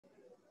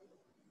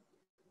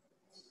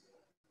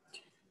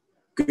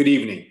Good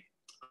evening.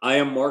 I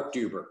am Mark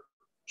Duber,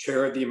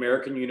 Chair of the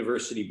American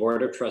University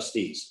Board of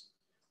Trustees.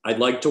 I'd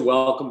like to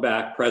welcome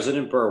back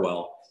President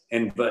Burwell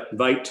and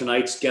invite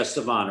tonight's guest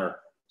of honor,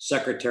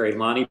 Secretary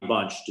Lonnie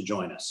Bunch, to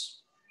join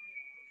us.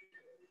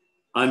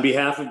 On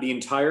behalf of the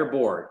entire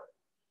board,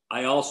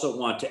 I also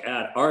want to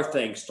add our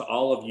thanks to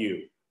all of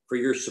you for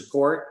your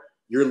support,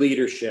 your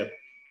leadership,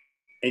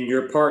 and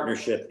your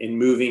partnership in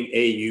moving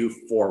AU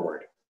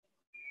forward.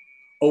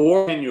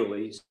 Awarded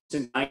annually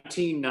since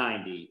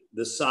 1990,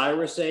 the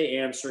Cyrus A.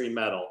 Ansary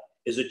Medal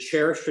is a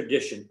cherished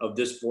tradition of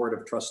this Board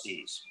of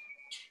Trustees.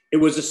 It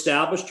was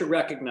established to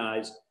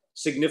recognize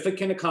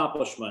significant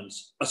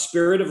accomplishments, a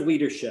spirit of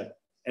leadership,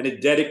 and a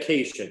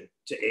dedication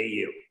to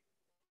AU.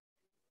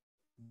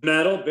 The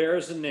medal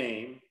bears the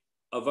name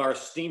of our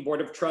esteemed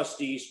Board of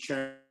Trustees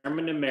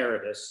Chairman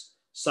Emeritus,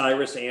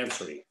 Cyrus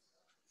Ansary,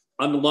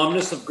 an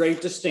alumnus of great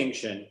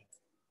distinction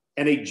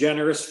and a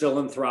generous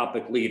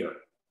philanthropic leader.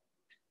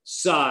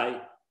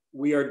 Cy,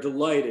 we are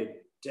delighted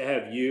to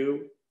have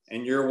you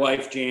and your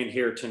wife, Jan,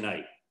 here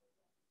tonight.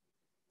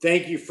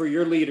 Thank you for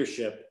your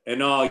leadership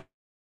and all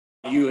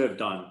you have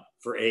done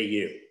for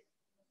AU.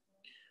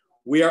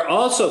 We are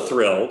also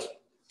thrilled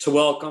to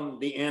welcome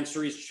the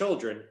Ansary's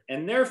children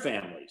and their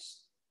families.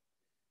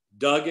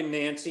 Doug and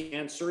Nancy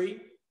Ansary,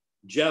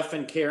 Jeff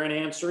and Karen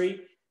Ansary,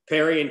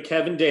 Perry and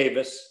Kevin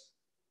Davis,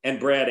 and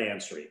Brad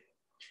Ansary.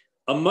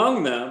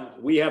 Among them,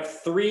 we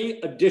have 3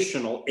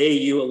 additional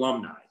AU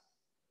alumni.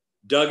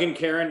 Doug and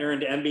Karen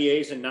earned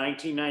MBAs in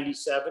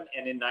 1997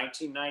 and in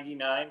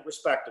 1999,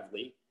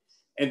 respectively,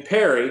 and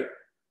Perry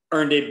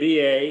earned a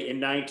BA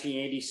in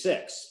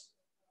 1986.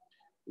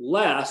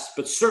 Last,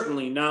 but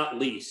certainly not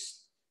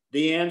least,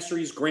 the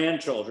Ansary's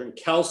grandchildren,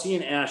 Kelsey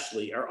and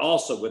Ashley, are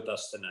also with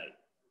us tonight.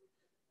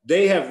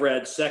 They have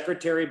read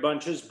Secretary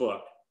Bunch's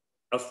book,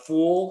 A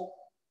Fool's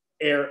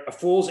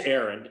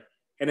Errand,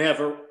 and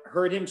have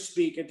heard him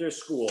speak at their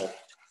school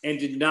and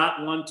did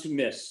not want to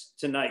miss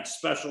tonight's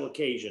special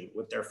occasion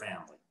with their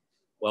family.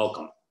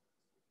 Welcome.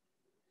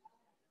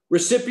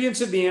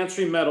 Recipients of the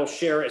Ansary Medal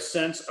share a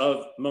sense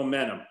of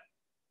momentum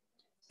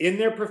in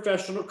their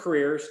professional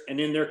careers and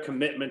in their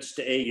commitments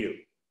to AU.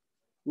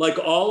 Like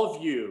all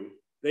of you,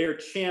 they are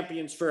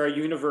champions for our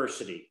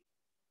university,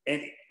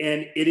 and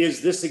it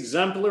is this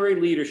exemplary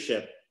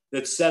leadership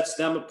that sets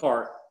them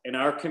apart in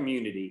our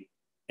community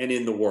and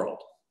in the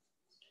world.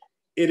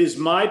 It is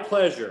my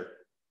pleasure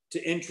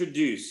to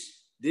introduce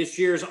this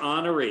year's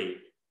honoree,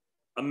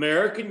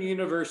 American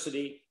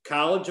University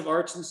College of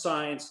Arts and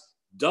Science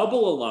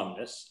double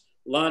alumnus,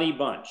 Lonnie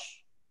Bunch.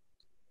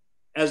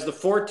 As the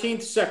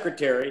 14th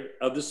Secretary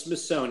of the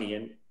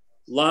Smithsonian,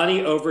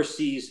 Lonnie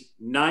oversees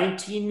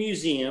 19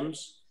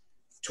 museums,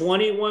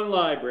 21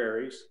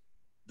 libraries,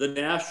 the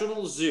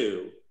National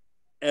Zoo,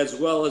 as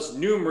well as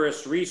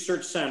numerous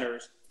research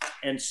centers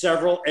and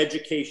several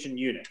education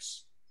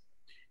units.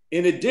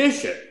 In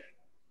addition,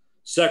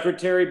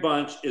 Secretary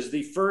Bunch is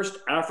the first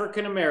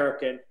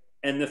African-American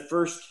and the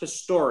first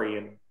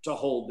historian to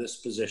hold this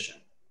position.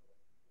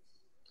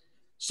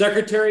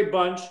 Secretary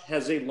Bunch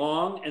has a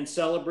long and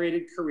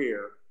celebrated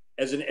career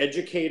as an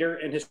educator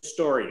and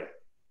historian,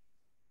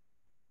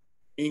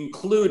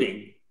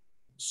 including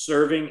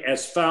serving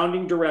as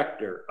founding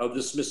director of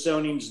the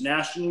Smithsonian's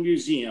National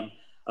Museum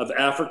of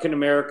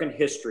African-American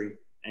History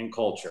and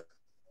Culture.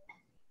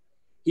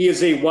 He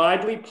is a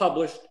widely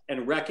published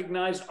and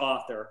recognized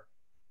author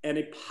and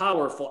a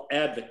powerful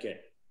advocate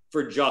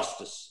for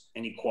justice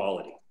and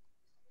equality.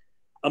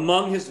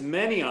 Among his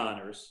many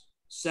honors,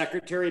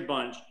 Secretary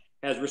Bunch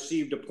has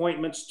received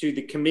appointments to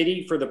the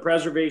Committee for the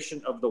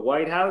Preservation of the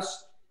White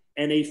House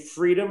and a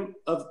Freedom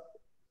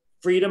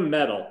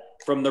Medal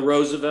from the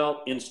Roosevelt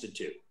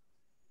Institute.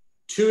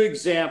 2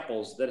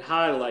 examples that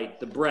highlight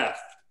the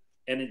breadth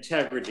and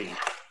integrity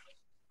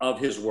of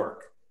his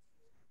work.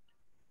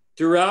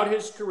 Throughout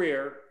his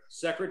career,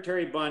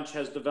 Secretary Bunch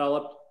has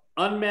developed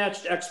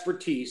unmatched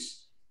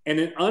expertise and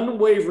an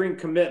unwavering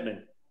commitment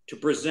to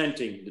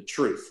presenting the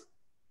truth.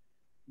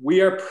 We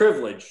are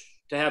privileged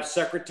to have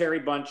Secretary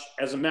Bunch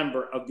as a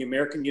member of the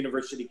American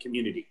University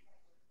community.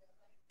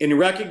 In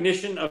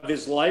recognition of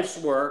his life's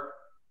work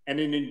and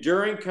an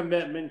enduring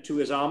commitment to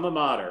his alma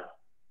mater,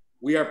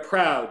 we are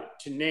proud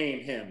to name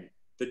him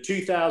the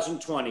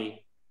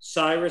 2020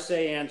 Cyrus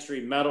A.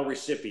 Ansary Medal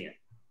recipient.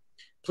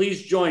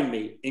 Please join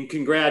me in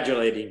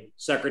congratulating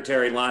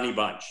Secretary Lonnie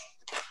Bunch.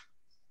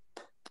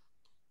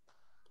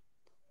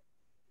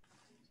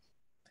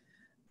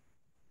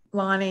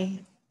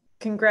 Lonnie,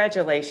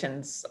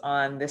 congratulations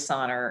on this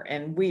honor,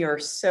 and we are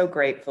so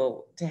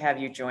grateful to have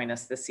you join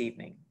us this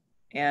evening.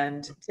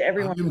 And to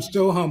everyone, I'm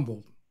so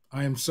humbled.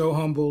 I am so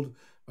humbled.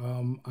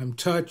 I'm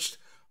touched.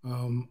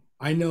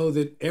 I know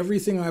that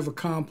everything I've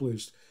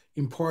accomplished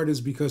in part is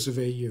because of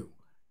AU.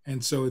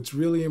 And so it's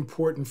really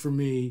important for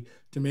me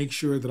to make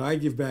sure that I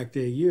give back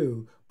to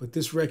AU, but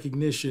this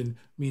recognition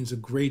means a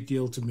great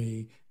deal to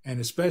me,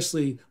 and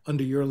especially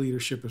under your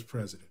leadership as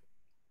president.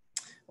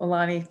 Well,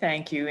 Lonnie,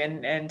 thank you.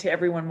 And to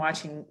everyone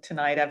watching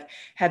tonight, I've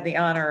had the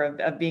honor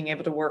of being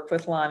able to work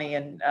with Lonnie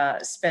and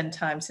spend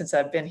time since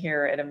I've been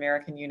here at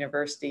American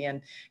University,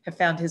 and have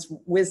found his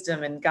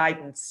wisdom and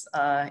guidance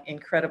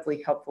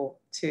incredibly helpful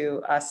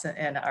to us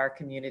and our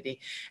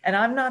community. And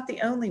I'm not the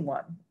only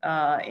one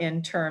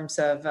in terms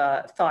of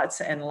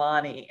thoughts and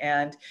Lonnie.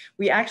 And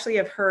we actually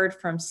have heard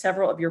from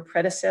several of your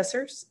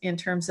predecessors in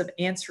terms of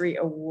Ansary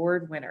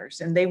Award winners.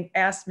 And they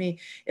asked me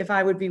if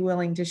I would be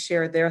willing to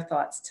share their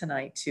thoughts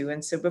tonight too.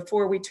 And so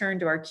before we turn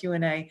to our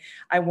Q&A,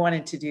 I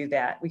wanted to do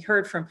that. We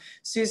heard from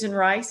Susan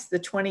Rice, the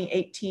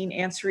 2018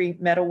 Ansary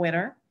Medal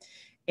winner.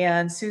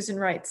 And Susan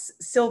writes,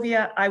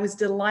 Sylvia, I was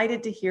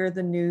delighted to hear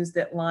the news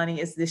that Lonnie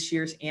is this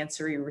year's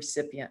Ansary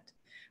recipient.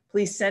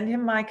 Please send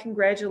him my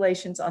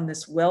congratulations on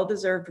this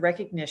well-deserved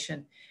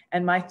recognition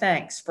and my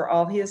thanks for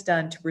all he has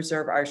done to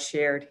preserve our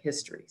shared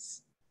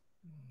histories.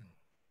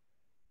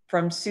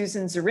 From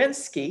Susan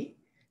Zarinsky,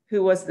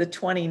 who was the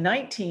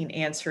 2019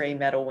 Ansary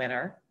Medal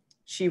winner,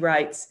 she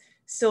writes,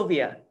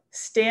 Sylvia,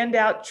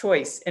 standout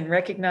choice in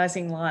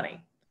recognizing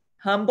Lonnie.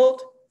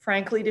 Humbled,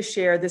 frankly, to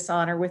share this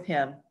honor with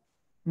him,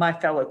 my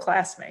fellow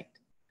classmate.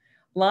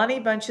 Lonnie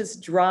Bunch's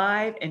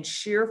drive and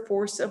sheer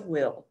force of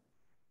will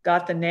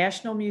got the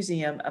National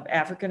Museum of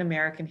African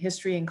American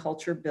History and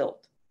Culture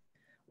built.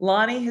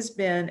 Lonnie has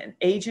been an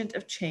agent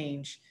of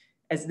change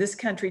as this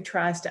country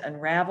tries to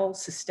unravel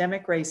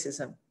systemic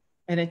racism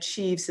and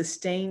achieve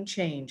sustained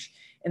change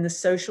in the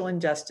social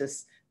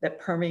injustice that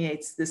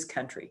permeates this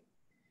country.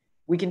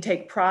 We can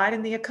take pride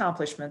in the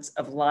accomplishments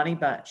of Lonnie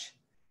Bunch.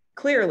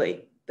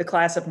 Clearly, the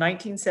class of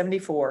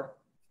 1974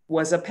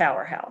 was a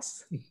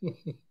powerhouse.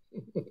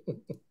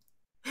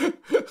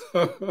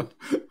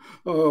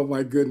 Oh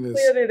my goodness.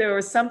 Clearly there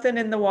was something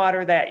in the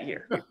water that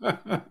year.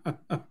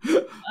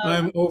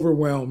 I'm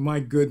overwhelmed.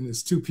 My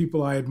goodness. Two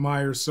people I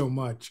admire so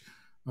much.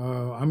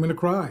 I'm going to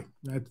cry.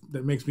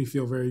 That makes me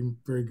feel very,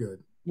 very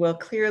good. Well,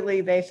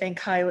 clearly they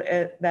think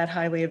that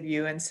highly of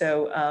you. And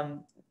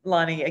so,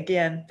 Lonnie,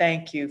 again,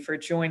 thank you for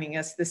joining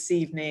us this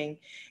evening.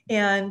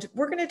 And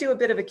we're going to do a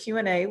bit of a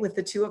Q&A with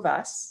the two of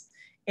us.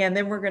 And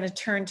then we're going to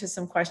turn to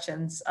some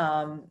questions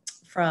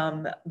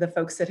from the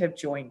folks that have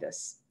joined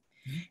us.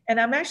 And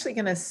I'm actually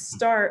going to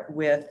start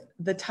with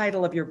the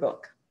title of your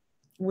book,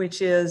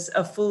 which is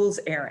A Fool's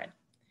Errand.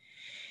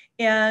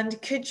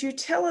 And could you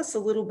tell us a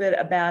little bit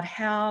about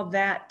how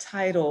that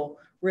title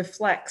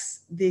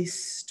reflects the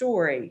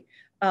story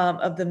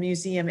of the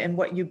museum and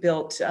what you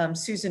built?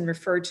 Susan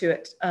referred to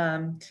it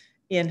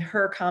in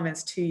her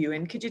comments to you.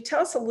 And could you tell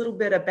us a little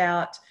bit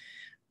about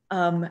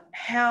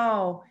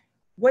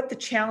what the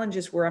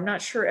challenges were? I'm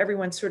not sure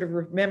everyone sort of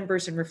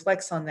remembers and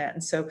reflects on that.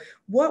 And so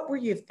what were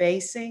you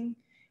facing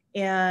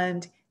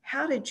and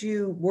how did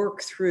you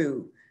work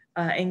through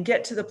and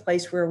get to the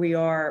place where we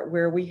are,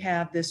 where we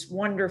have this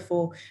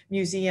wonderful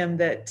museum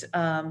that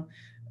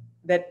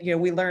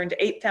we learned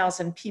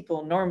 8,000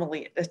 people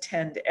normally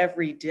attend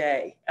every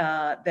day,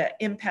 that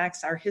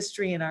impacts our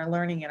history and our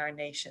learning in our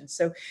nation.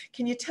 So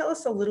can you tell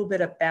us a little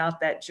bit about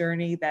that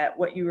journey, that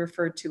what you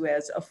referred to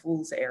as a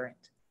fool's errand?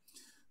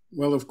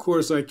 Well, of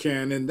course I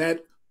can. And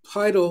that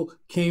title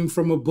came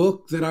from a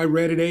book that I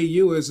read at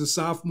AU as a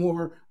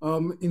sophomore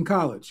in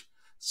college.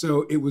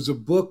 So it was a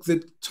book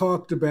that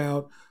talked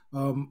about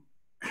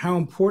how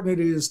important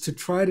it is to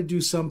try to do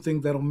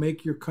something that'll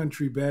make your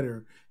country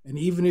better. And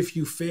even if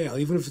you fail,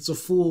 even if it's a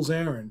fool's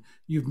errand,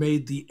 you've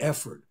made the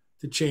effort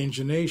to change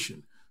a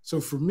nation. So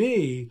for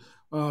me,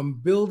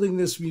 building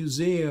this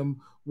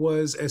museum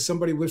was, as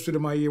somebody whispered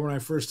in my ear when I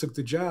first took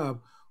the job,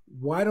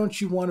 why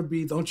don't you want to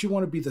be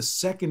the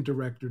second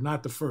director,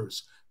 not the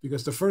first?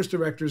 Because the first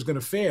director is going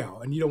to fail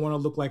and you don't want to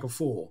look like a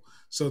fool.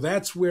 So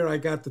that's where I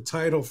got the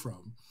title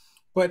from.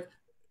 But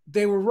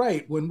they were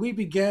right. When we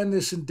began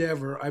this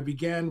endeavor, I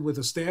began with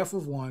a staff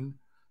of one,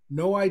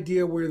 no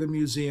idea where the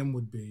museum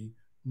would be,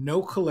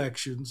 no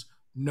collections,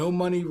 no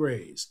money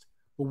raised.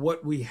 But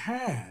what we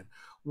had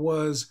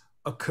was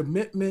a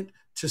commitment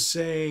to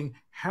saying,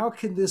 how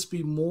can this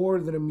be more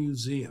than a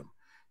museum?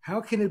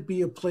 How can it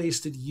be a place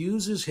that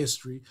uses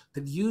history,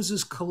 that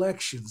uses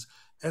collections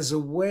as a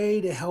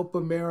way to help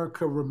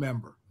America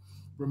remember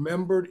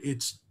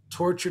its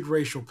tortured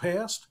racial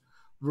past,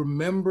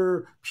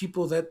 remember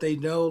people that they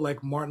know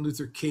like Martin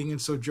Luther King and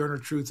Sojourner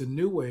Truth in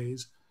new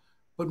ways,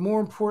 but more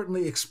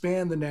importantly,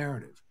 expand the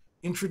narrative,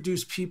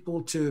 introduce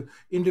people to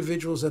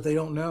individuals that they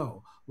don't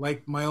know,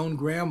 like my own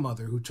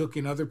grandmother who took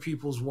in other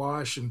people's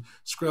wash and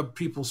scrubbed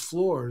people's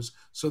floors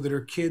so that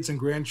her kids and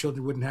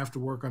grandchildren wouldn't have to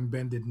work on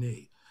bended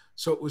knee.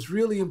 So it was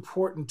really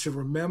important to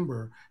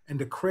remember and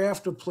to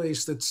craft a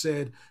place that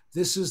said,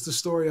 this is the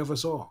story of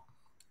us all.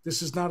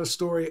 This is not a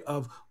story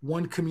of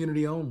one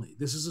community only.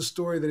 This is a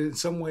story that in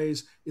some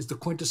ways is the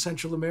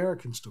quintessential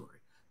American story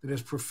that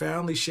has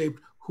profoundly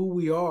shaped who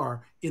we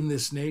are in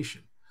this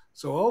nation.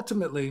 So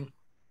ultimately,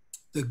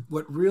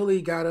 what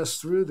really got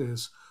us through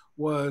this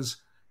was,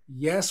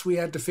 yes, we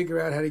had to figure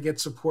out how to get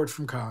support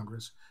from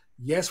Congress.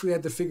 Yes, we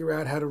had to figure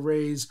out how to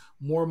raise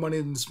more money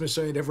than the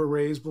Smithsonian had ever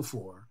raised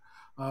before.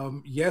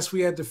 Yes,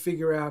 we had to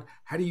figure out,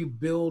 how do you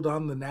build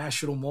on the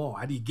National Mall?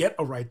 How do you get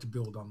a right to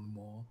build on the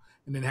mall?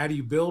 And then how do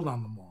you build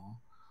on the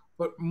mall?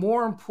 But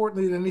more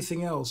importantly than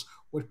anything else,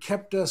 what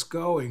kept us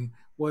going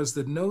was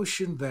the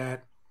notion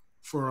that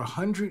for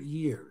 100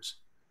 years,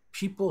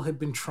 people had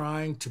been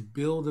trying to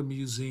build a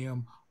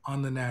museum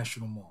on the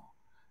National Mall.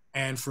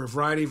 And for a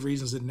variety of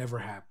reasons, it never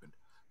happened.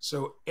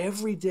 So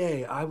every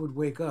day I would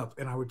wake up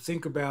and I would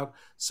think about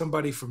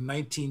somebody from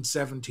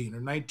 1917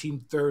 or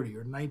 1930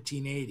 or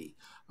 1980,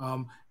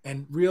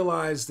 and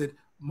realize that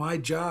my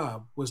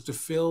job was to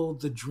fill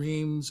the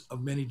dreams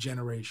of many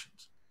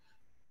generations.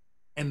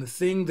 And the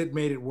thing that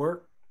made it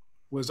work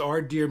was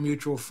our dear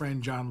mutual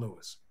friend, John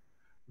Lewis.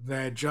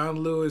 That John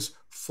Lewis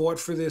fought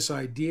for this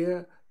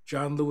idea.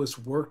 John Lewis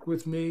worked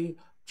with me.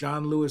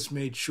 John Lewis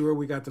made sure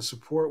we got the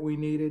support we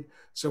needed.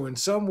 So in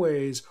some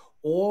ways,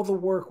 all the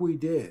work we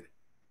did,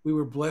 we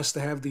were blessed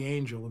to have the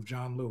angel of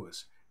John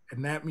Lewis.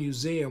 And that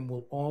museum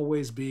will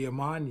always be a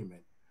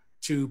monument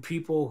to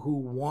people who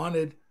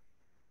wanted,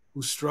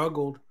 who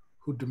struggled,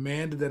 who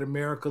demanded that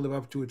America live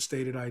up to its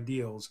stated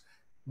ideals,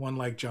 one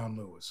like John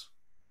Lewis.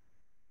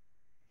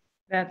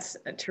 That's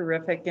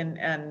terrific. And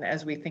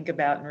as we think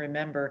about and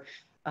remember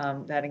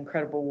that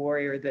incredible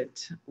warrior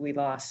that we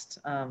lost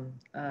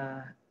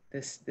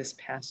this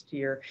past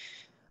year.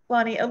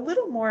 Lonnie, a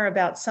little more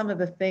about some of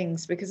the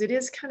things, because it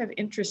is kind of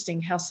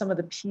interesting how some of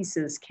the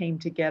pieces came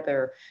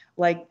together,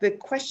 like the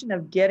question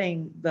of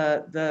getting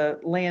the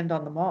land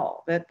on the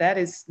mall. That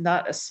is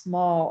not a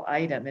small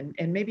item.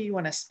 And maybe you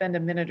want to spend a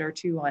minute or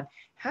two on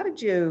how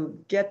did you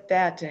get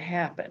that to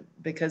happen?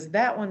 Because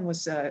that one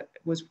was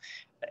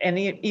and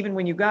even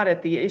when you got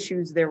it,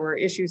 there were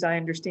issues, I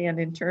understand,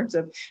 in terms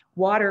of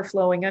water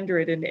flowing under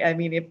it. And I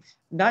mean,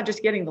 not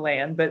just getting the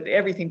land, but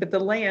everything. But the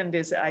land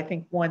is, I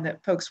think, one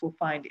that folks will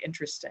find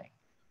interesting.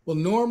 Well,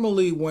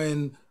 normally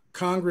when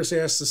Congress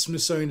asks the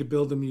Smithsonian to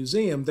build a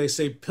museum, they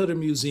say, put a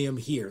museum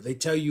here. They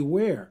tell you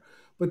where.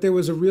 But there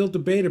was a real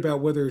debate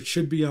about whether it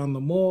should be on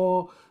the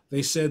mall.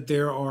 They said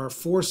there are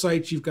 4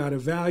 sites you've got to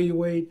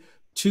evaluate.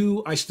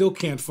 2, I still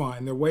can't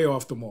find. They're way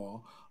off the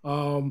mall.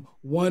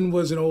 1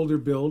 was an older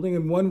building,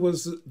 and 1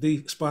 was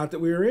the spot that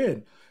we were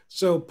in.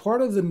 So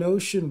part of the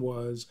notion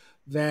was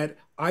that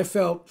I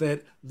felt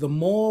that the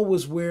mall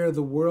was where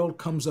the world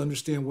comes to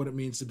understand what it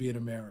means to be an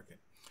American.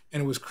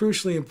 And it was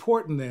crucially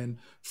important then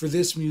for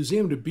this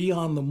museum to be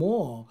on the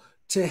mall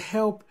to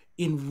help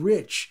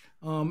enrich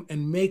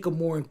and make a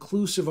more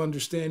inclusive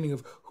understanding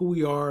of who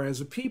we are as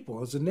a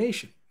people, as a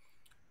nation.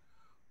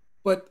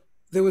 But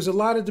there was a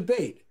lot of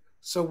debate.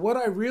 So what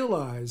I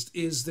realized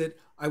is that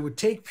I would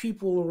take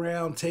people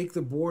around, take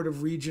the Board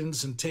of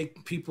Regents and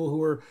take people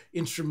who are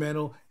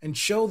instrumental and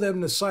show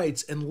them the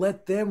sites and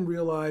let them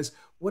realize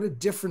what a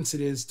difference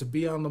it is to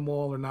be on the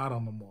mall or not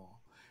on the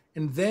mall.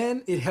 And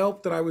then it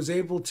helped that I was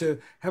able to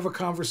have a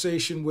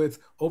conversation with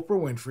Oprah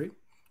Winfrey,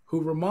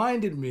 who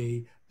reminded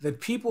me that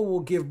people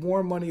will give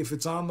more money if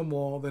it's on the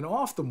mall than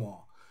off the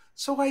mall.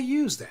 So I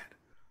used that.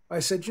 I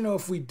said,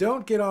 if we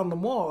don't get on the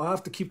mall, I'll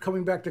have to keep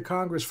coming back to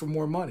Congress for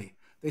more money.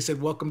 They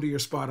said, welcome to your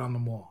spot on the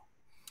mall.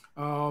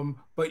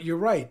 But you're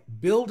right.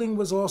 Building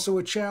was also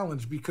a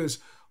challenge because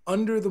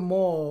under the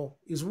mall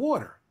is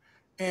water.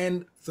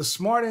 And the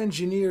smart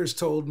engineers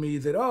told me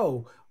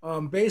that,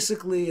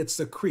 basically it's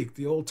the creek,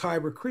 the old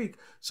Tiber Creek.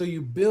 So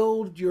you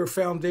build your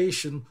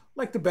foundation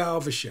like the bow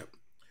of a ship.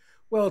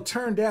 Well, it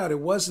turned out it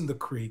wasn't the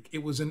creek.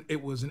 It was an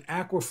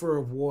aquifer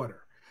of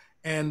water.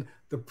 And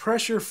the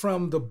pressure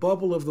from the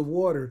bubble of the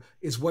water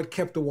is what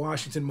kept the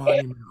Washington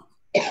Monument up.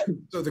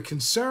 So the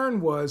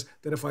concern was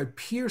that if I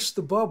pierced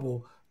the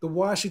bubble, the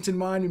Washington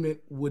Monument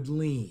would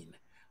lean.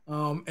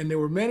 And there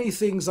were many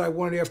things I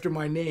wanted after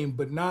my name,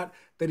 but not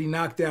that he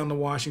knocked down the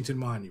Washington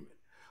Monument.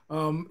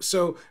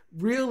 So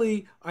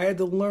really, I had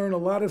to learn a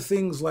lot of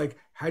things like,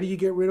 how do you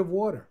get rid of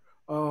water?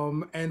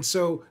 And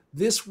so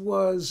this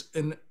was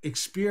an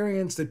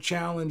experience that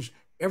challenged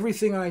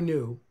everything I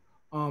knew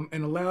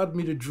and allowed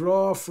me to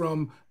draw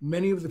from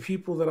many of the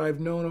people that I've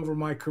known over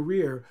my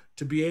career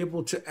to be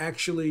able to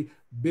actually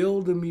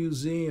build a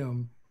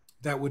museum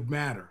that would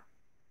matter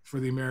for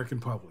the American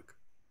public.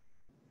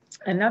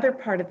 Another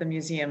part of the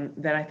museum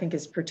that I think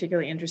is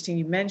particularly interesting,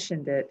 you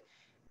mentioned it,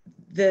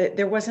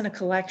 there wasn't a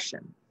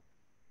collection.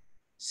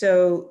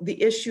 So the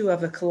issue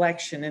of a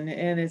collection,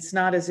 and it's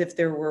not as if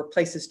there were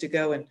places to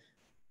go and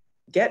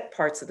get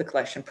parts of the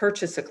collection,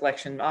 purchase a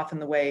collection, often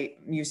the way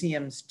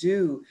museums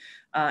do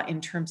in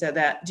terms of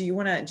that. Do you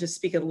want to just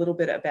speak a little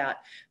bit about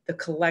the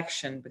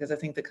collection? Because I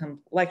think the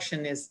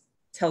collection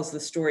tells the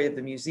story of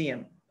the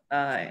museum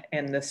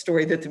and the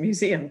story that the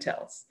museum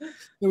tells.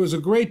 There was a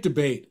great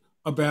debate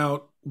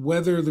about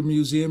whether the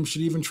museum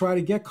should even try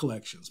to get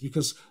collections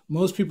because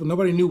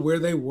nobody knew where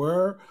they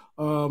were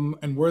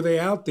and were they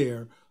out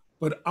there.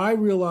 But I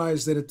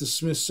realized that at the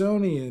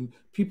Smithsonian,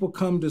 people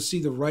come to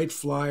see the Wright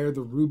Flyer,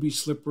 the Ruby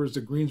Slippers,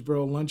 the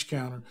Greensboro Lunch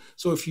Counter.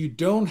 So if you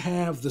don't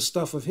have the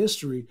stuff of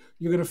history,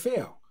 you're going to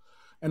fail.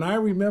 And I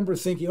remember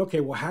thinking, okay,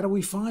 well, how do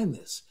we find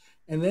this?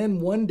 And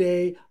then one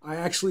day I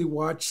actually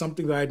watched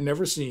something that I'd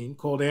never seen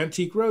called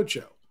Antique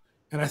Roadshow.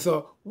 And I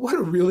thought, what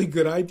a really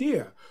good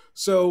idea.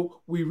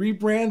 So we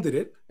rebranded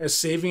it as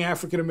Saving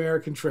African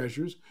American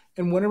Treasures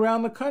and went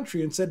around the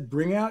country and said,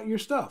 bring out your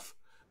stuff.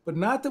 But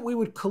not that we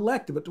would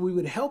collect it, but that we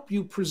would help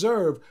you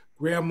preserve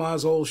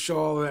grandma's old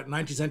shawl or that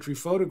 19th century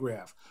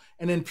photograph.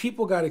 And then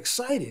people got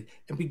excited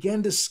and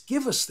began to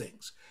give us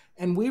things.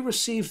 And we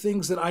received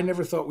things that I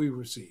never thought we would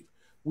receive.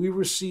 We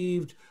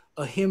received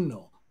a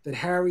hymnal that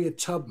Harriet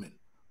Tubman,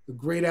 the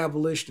great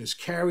abolitionist,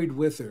 carried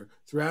with her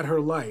throughout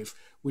her life,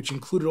 which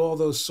included all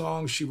those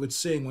songs she would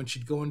sing when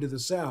she'd go into the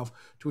South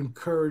to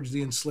encourage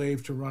the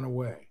enslaved to run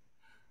away.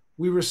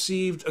 We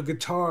received a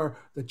guitar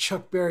that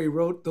Chuck Berry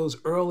wrote those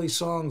early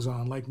songs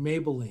on, like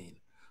Maybelline.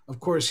 Of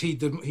course, he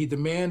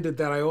demanded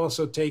that I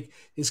also take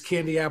his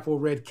candy apple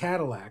red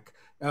Cadillac.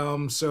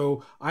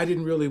 So I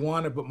didn't really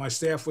want it, but my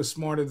staff was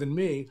smarter than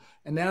me.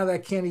 And now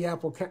that candy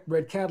apple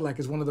red Cadillac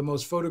is one of the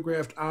most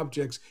photographed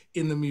objects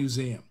in the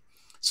museum.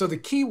 So the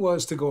key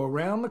was to go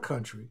around the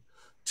country,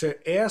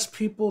 to ask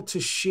people to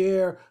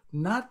share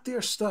not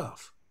their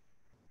stuff,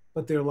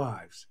 but their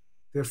lives,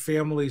 their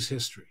family's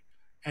history.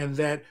 And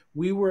that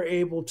we were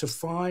able to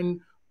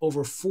find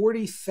over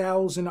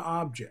 40,000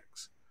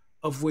 objects,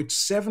 of which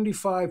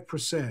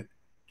 75%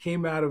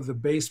 came out of the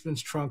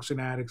basements, trunks, and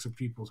attics of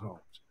people's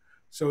homes.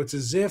 So it's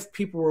as if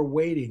people were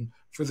waiting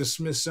for the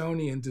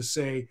Smithsonian to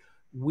say,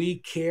 we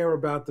care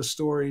about the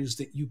stories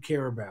that you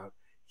care about.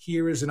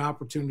 Here is an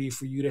opportunity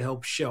for you to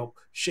help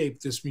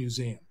shape this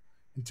museum.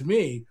 And to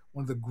me,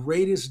 one of the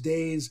greatest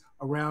days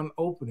around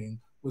opening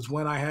was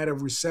when I had a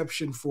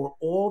reception for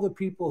all the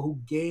people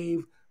who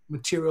gave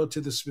material to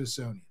the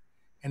Smithsonian,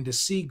 and to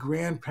see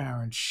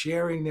grandparents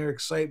sharing their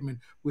excitement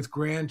with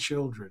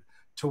grandchildren,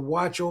 to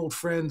watch old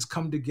friends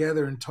come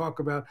together and talk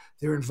about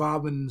their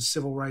involvement in the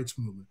civil rights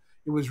movement.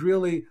 It was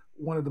really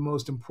one of the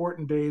most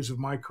important days of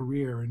my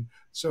career. And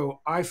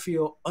so I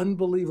feel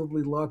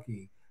unbelievably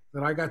lucky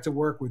that I got to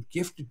work with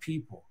gifted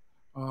people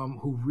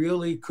who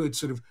really could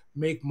sort of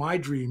make my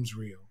dreams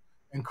real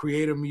and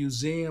create a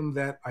museum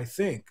that I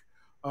think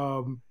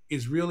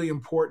is really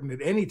important at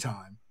any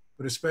time,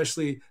 but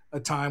especially a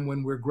time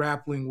when we're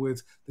grappling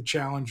with the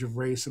challenge of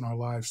race in our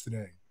lives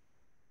today.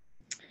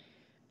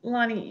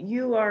 Lonnie,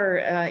 you are,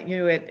 at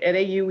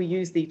AU, we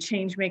use the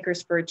change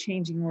makers for a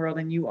changing world,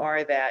 and you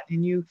are that.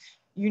 And you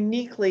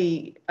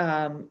uniquely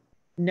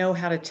know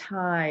how to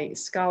tie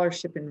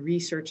scholarship and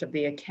research of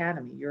the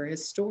academy, you're a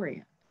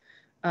historian,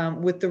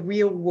 with the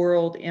real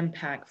world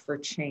impact for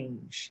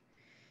change.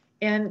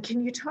 And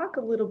can you talk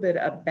a little bit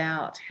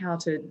about how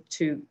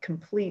to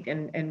complete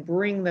and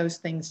bring those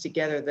things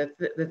together,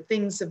 the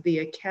things of the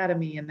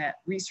academy and that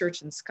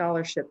research and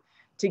scholarship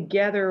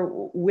together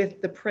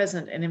with the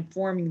present and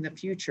informing the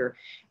future?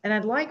 And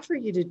I'd like for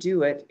you to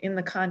do it in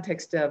the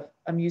context of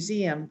a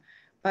museum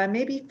by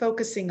maybe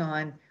focusing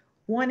on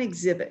one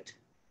exhibit,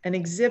 an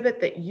exhibit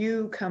that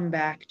you come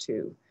back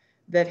to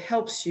that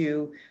helps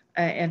you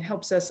and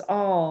helps us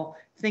all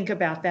think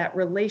about that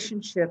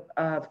relationship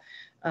of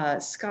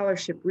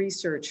scholarship,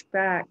 research,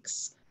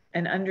 facts,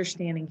 and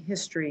understanding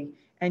history,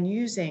 and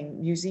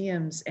using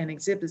museums and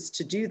exhibits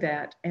to do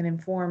that and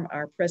inform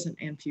our present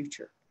and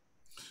future.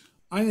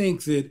 I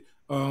think that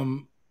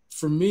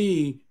for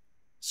me,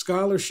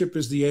 scholarship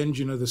is the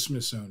engine of the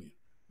Smithsonian.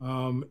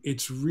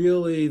 It's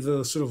really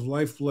the sort of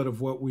lifeblood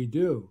of what we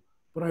do.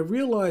 But I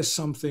realized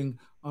something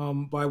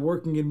by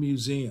working in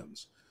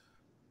museums.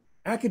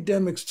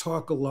 Academics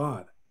talk a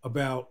lot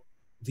about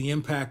the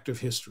impact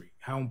of history,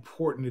 how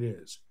important it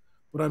is.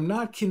 But I'm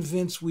not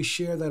convinced we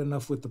share that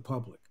enough with the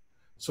public.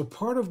 So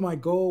part of my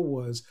goal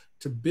was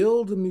to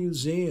build a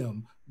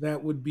museum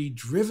that would be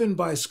driven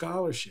by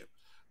scholarship,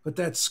 but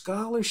that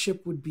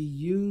scholarship would be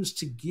used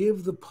to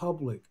give the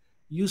public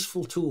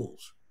useful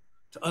tools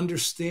to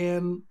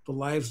understand the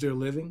lives they're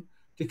living,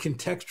 to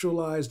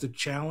contextualize the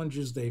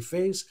challenges they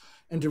face,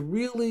 and to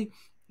really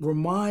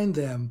remind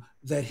them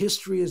that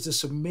history is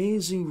this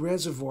amazing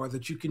reservoir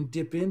that you can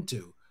dip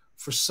into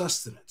for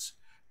sustenance.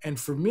 And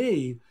for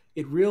me,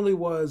 it really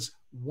was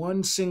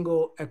one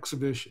single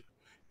exhibition.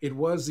 It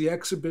was the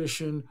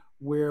exhibition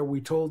where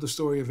we told the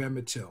story of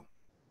Emmett Till.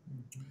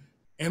 Mm-hmm.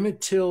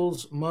 Emmett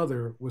Till's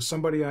mother was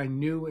somebody I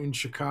knew in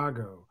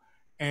Chicago,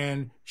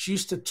 and she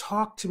used to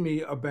talk to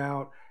me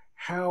about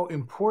how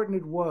important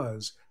it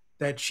was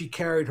that she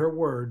carried her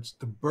words,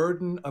 the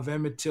burden of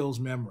Emmett Till's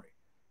memory.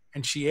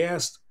 And she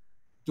asked,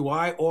 will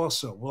I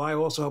also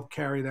help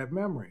carry that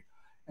memory?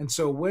 And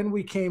so when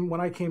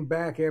I came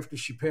back after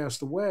she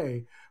passed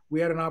away, we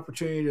had an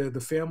opportunity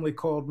the family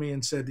called me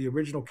and said the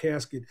original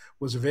casket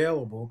was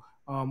available.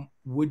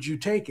 Would you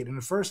take it? And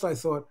at first I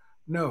thought,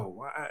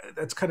 no,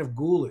 that's kind of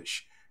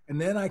ghoulish.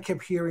 And then I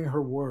kept hearing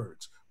her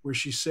words where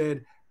she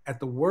said, at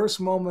the worst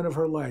moment of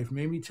her life,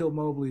 Mamie Till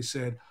Mobley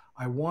said,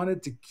 I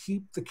wanted to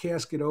keep the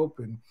casket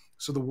open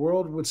so the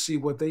world would see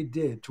what they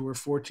did to her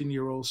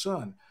 14-year-old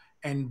son.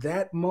 And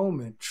that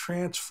moment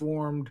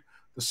transformed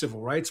the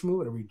civil rights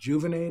movement, it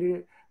rejuvenated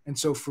it. And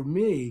so for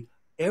me,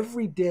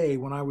 every day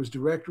when I was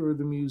director of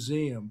the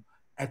museum,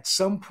 at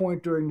some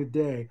point during the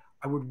day,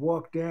 I would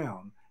walk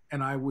down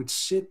and I would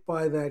sit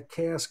by that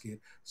casket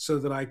so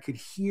that I could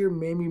hear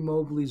Mamie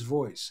Mobley's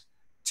voice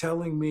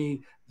telling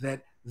me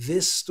that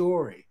this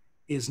story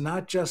is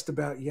not just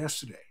about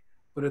yesterday,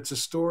 but it's a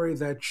story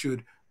that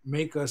should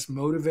make us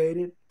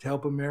motivated to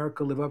help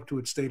America live up to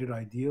its stated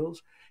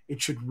ideals.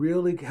 It should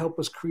really help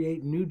us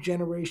create new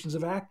generations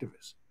of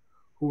activists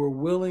who are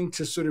willing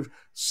to sort of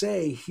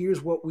say,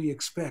 here's what we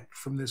expect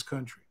from this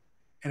country.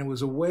 And it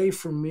was a way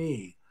for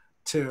me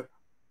to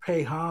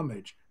pay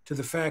homage to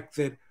the fact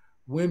that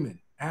women,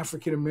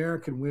 African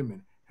American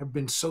women, have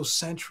been so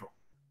central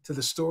to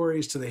the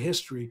stories, to the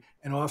history,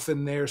 and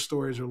often their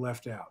stories are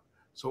left out.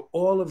 So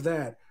all of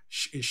that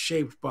is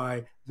shaped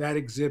by that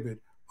exhibit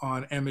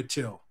on Emmett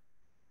Till.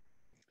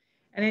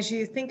 And as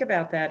you think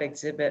about that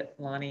exhibit,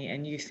 Lonnie,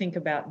 and you think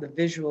about the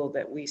visual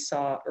that we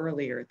saw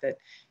earlier, that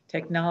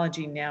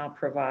technology now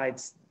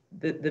provides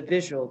the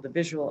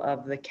visual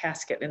of the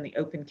casket and the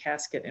open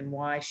casket and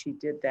why she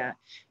did that.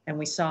 And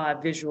we saw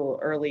a visual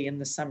early in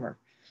the summer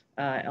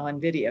on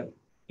video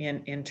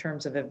in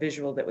terms of a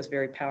visual that was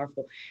very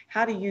powerful.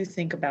 How do you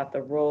think about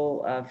the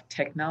role of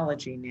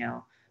technology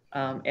now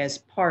as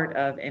part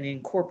of and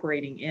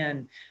incorporating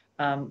in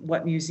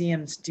what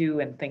museums do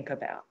and think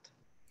about?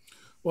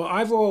 Well,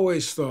 I've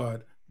always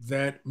thought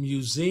that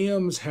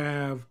museums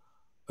have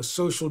a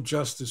social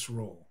justice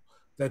role,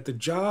 that the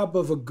job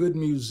of a good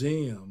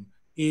museum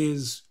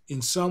is,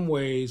 in some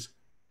ways,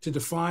 to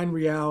define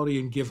reality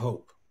and give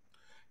hope.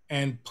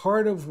 And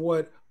part of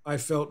what I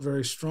felt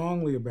very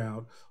strongly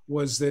about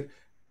was that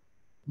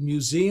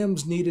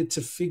museums needed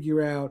to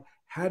figure out,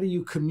 how do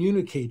you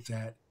communicate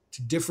that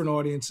to different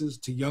audiences,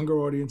 to younger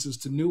audiences,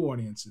 to new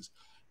audiences.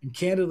 And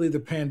candidly, the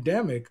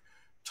pandemic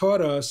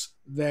taught us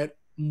that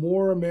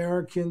more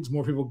Americans,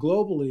 more people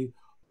globally,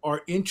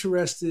 are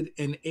interested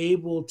and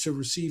able to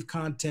receive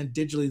content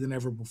digitally than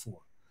ever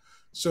before.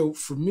 So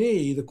for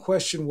me, the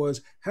question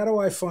was, how do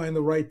I find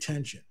the right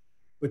tension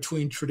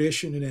between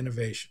tradition and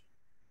innovation?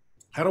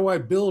 How do I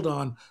build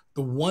on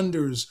the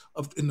wonders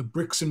in the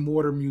bricks and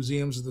mortar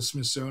museums of the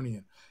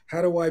Smithsonian?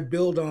 How do I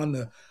build on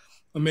the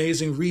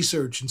amazing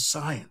research and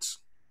science?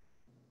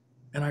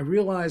 And I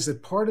realized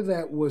that part of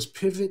that was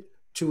pivot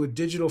to a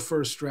digital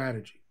first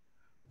strategy,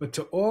 but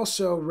to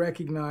also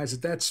recognize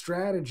that that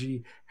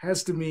strategy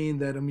has to mean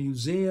that a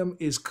museum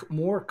is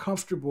more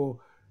comfortable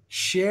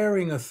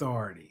sharing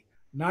authority,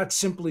 not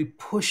simply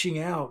pushing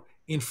out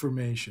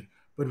information,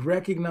 but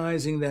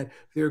recognizing that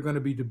there are going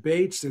to be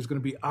debates, there's going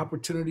to be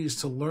opportunities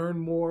to learn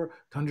more,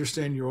 to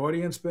understand your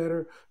audience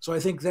better. So I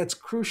think that's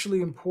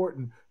crucially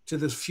important to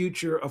the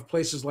future of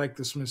places like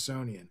the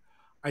Smithsonian.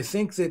 I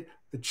think that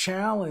the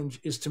challenge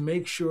is to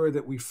make sure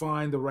that we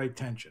find the right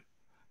tension,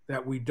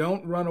 that we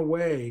don't run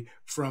away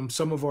from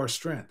some of our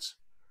strengths,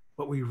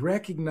 but we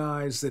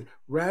recognize that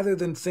rather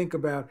than think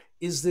about,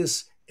 is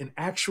this an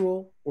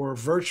actual or a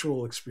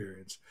virtual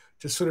experience,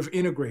 to sort of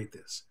integrate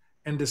this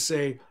and to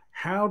say,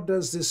 how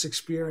does this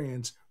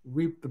experience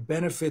reap the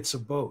benefits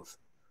of both,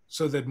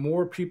 so that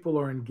more people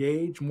are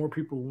engaged, more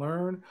people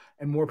learn,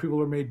 and more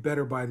people are made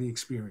better by the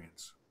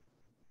experience.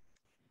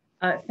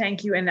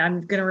 Thank you. And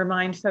I'm going to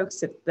remind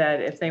folks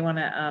that if they want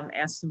to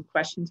ask some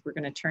questions, we're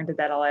going to turn to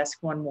that. I'll ask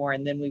one more,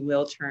 and then we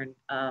will turn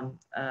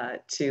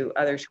to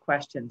others'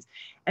 questions.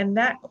 And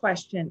that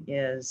question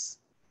is,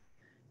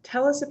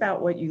 tell us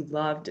about what you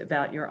loved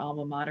about your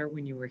alma mater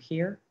when you were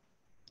here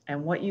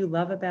and what you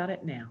love about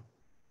it now.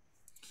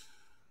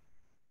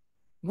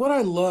 What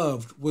I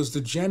loved was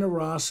the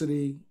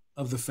generosity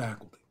of the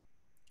faculty.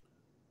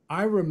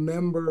 I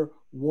remember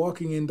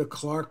walking into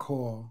Clark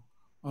Hall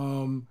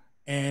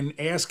and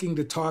asking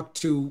to talk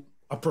to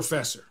a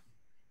professor.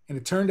 And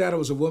it turned out it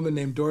was a woman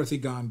named Dorothy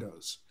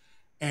Gondos.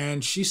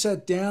 And she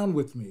sat down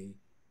with me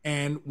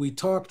and we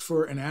talked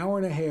for an hour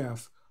and a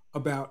half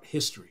about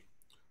history,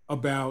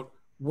 about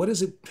what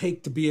does it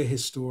take to be a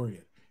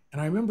historian.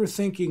 And I remember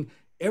thinking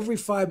every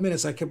 5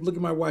 minutes, I kept looking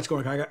at my watch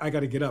going, I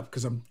got to get up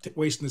because I'm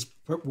wasting this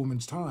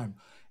woman's time.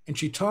 And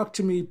she talked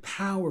to me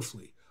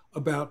powerfully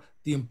about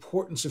the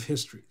importance of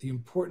history, the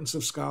importance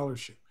of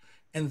scholarship.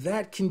 And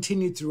that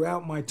continued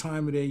throughout my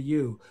time at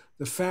AU.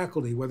 The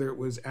faculty, whether it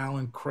was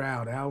Alan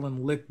Crowd,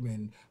 Alan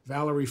Lichtman,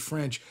 Valerie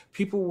French,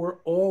 people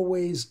were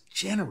always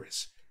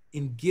generous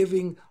in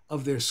giving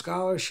of their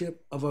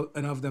scholarship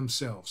and of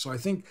themselves. So I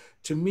think,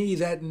 to me,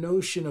 that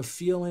notion of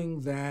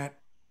feeling that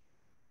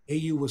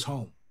AU was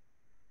home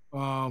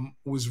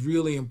was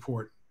really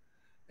important.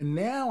 And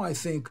now I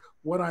think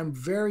what I'm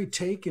very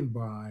taken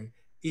by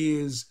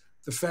is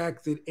the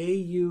fact that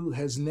AU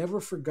has never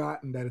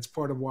forgotten that it's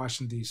part of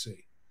Washington,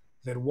 D.C.,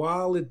 that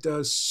while it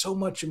does so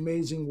much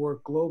amazing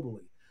work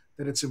globally,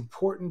 that it's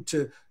important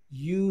to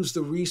use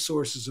the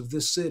resources of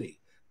this city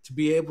to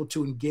be able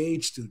to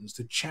engage students,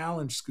 to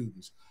challenge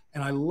students.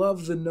 And I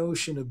love the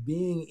notion of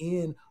being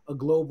in a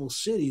global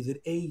city,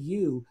 that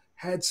AU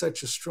had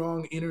such a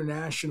strong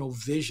international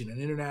vision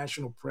and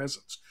international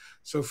presence.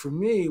 So for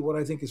me, what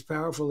I think is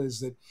powerful is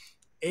that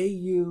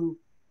AU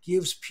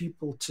gives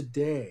people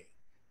today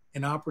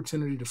an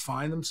opportunity to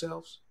find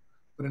themselves,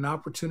 but an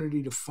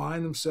opportunity to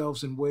find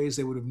themselves in ways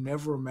they would have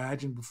never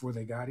imagined before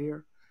they got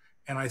here.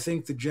 And I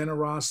think the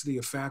generosity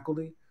of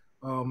faculty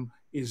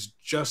is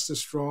just as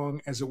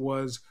strong as it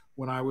was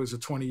when I was a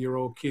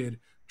 20-year-old kid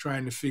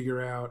trying to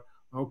figure out,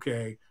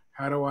 okay,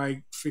 how do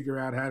I figure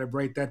out how to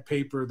write that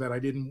paper that I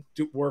didn't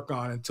work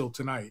on until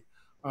tonight?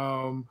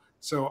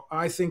 So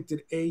I think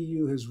that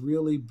AU has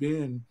really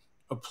been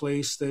a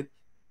place that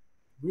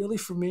really,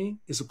 for me,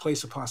 is a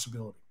place of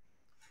possibility.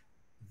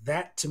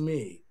 That, to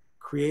me,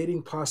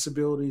 creating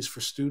possibilities for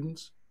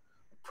students,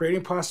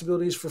 creating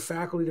possibilities for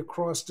faculty to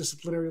cross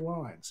disciplinary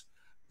lines,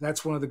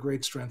 that's one of the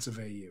great strengths of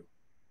AU.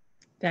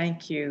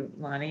 Thank you,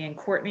 Lonnie. And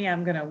Courtney,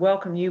 I'm going to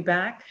welcome you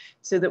back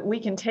so that we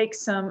can take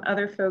some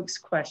other folks'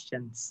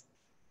 questions.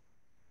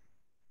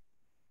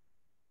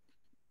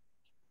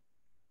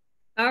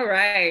 All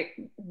right.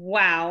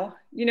 Wow.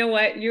 You know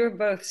what? You're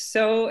both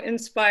so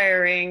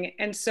inspiring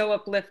and so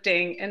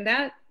uplifting, and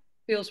that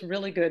feels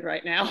really good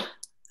right now.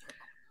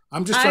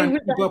 I'm just trying to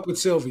keep up with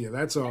Sylvia,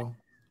 that's all.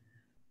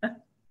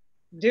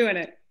 Doing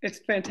it. It's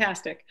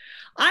fantastic.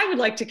 I would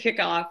like to kick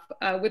off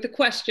with a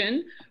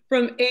question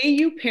from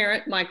AU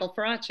parent Michael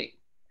Faraci.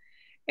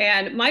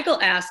 And Michael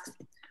asks,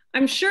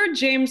 I'm sure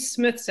James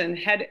Smithson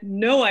had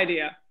no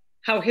idea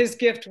how his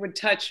gift would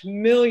touch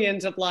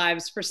millions of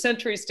lives for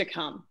centuries to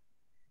come.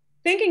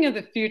 Thinking of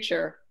the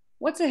future,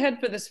 what's ahead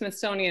for the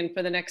Smithsonian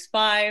for the next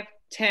 5,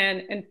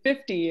 10, and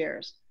 50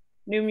 years?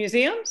 New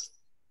museums?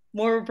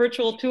 More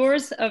virtual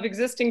tours of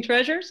existing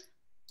treasures?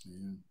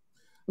 Yeah.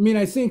 I mean,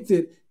 I think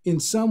that in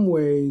some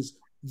ways,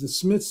 the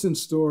Smithson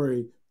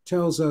story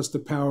tells us the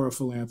power of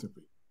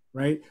philanthropy,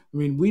 right? I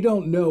mean, we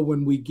don't know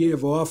when we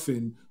give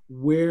often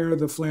where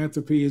the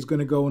philanthropy is going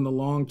to go in the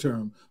long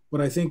term.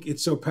 But I think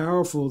it's so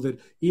powerful that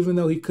even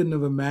though he couldn't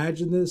have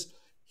imagined this,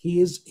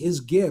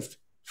 his gift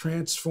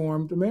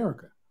transformed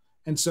America.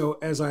 And so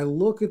as I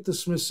look at the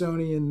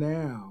Smithsonian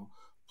now,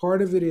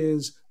 part of it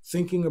is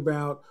thinking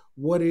about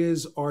what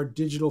is our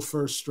digital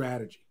first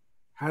strategy?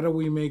 How do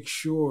we make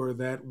sure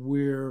that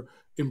we're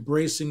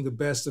embracing the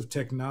best of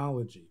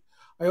technology?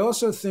 I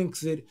also think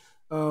that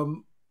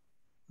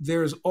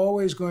there's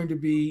always going to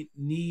be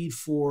need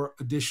for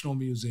additional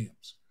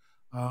museums.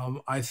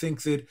 I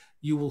think that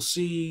you will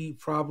see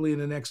probably in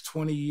the next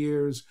 20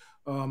 years,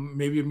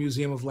 maybe a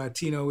museum of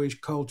Latino-ish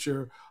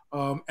culture.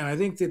 And I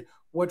think that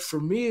what for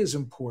me is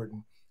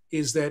important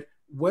is that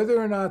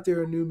whether or not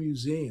there are new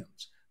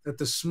museums, that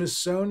the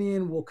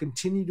Smithsonian will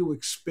continue to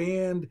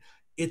expand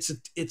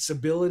its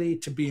ability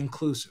to be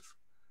inclusive,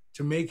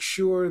 to make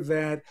sure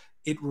that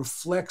it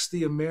reflects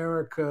the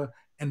America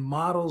and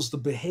models the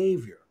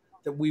behavior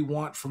that we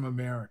want from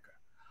America.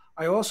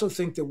 I also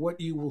think that what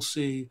you will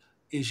see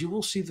is you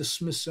will see the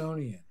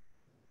Smithsonian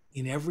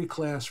in every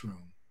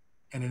classroom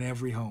and in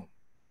every home.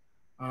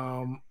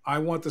 I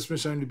want the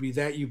Smithsonian to be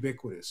that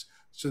ubiquitous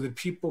so that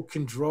people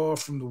can draw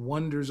from the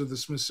wonders of the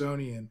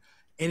Smithsonian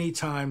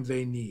anytime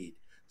they need.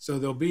 So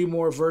there'll be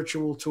more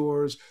virtual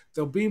tours.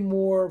 There'll be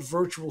more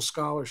virtual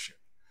scholarship.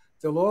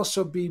 There'll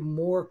also be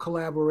more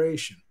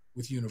collaboration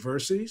with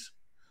universities,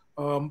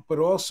 but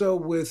also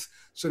with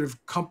sort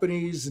of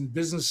companies and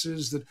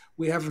businesses that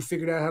we haven't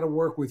figured out how to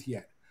work with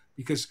yet.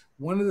 Because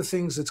one of the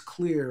things that's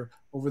clear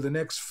over the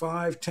next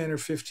 5, 10, or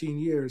 15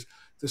 years,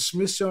 the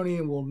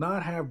Smithsonian will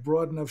not have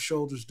broad enough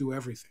shoulders to do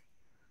everything.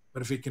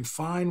 But if it can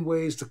find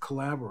ways to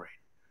collaborate,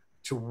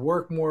 to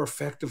work more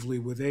effectively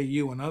with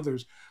AU and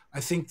others, I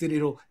think that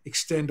it'll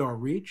extend our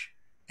reach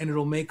and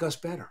it'll make us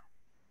better.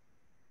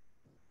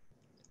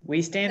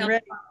 We stand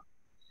ready.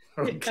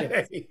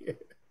 Okay.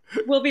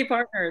 We'll be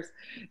partners.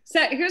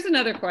 So here's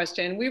another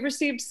question. We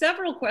received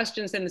several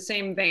questions in the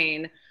same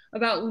vein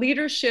about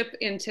leadership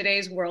in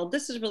today's world.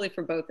 This is really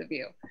for both of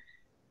you.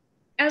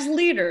 As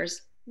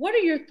leaders, what are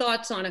your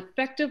thoughts on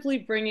effectively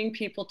bringing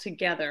people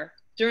together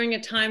during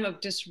a time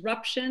of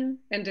disruption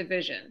and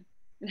division?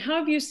 And how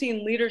have you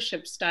seen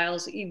leadership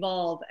styles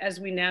evolve as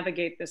we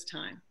navigate this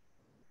time?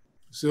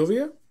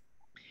 Sylvia?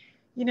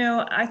 You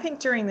know, I think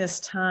during this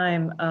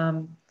time,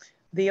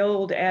 the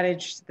old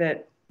adage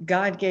that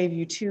God gave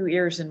you 2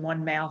 ears and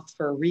 1 mouth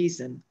for a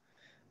reason,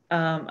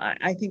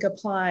 I think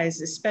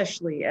applies,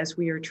 especially as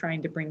we are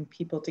trying to bring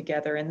people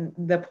together. And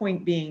the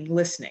point being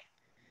listening.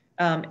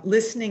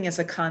 Listening as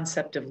a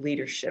concept of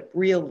leadership,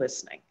 real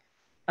listening,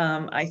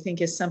 I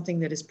think is something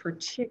that is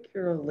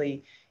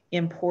particularly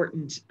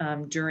important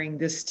during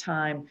this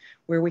time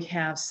where we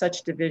have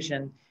such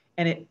division,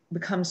 and it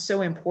becomes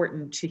so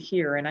important to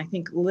hear. And I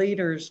think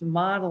leaders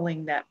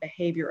modeling that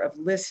behavior of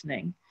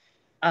listening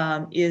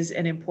is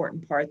an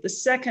important part. The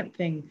second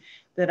thing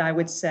that I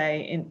would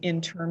say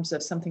in terms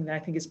of something that I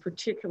think is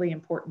particularly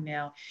important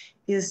now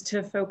is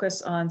to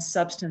focus on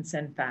substance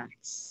and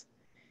facts.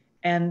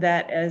 And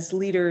that as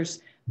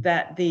leaders,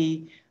 that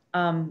the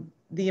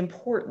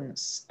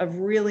importance of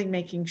really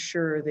making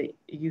sure that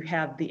you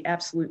have the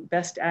absolute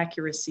best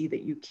accuracy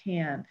that you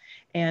can,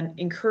 and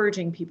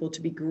encouraging people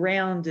to be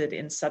grounded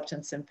in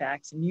substance and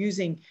facts, and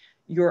using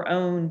your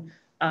own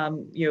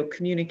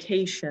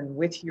communication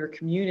with your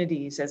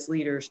communities as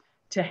leaders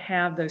to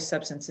have those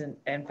substance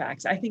and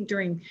facts. I think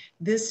during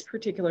this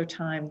particular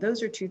time,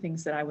 those are 2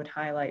 things that I would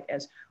highlight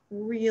as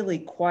really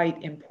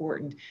quite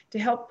important to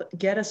help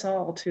get us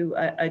all to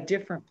a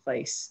different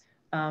place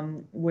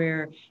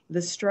where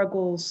the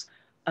struggles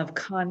of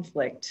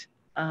conflict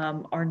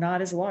are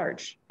not as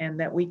large, and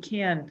that we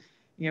can,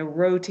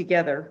 row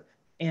together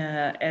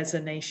as a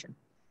nation.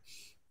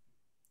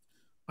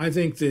 I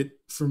think that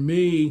for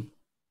me,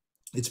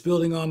 it's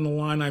building on the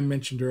line I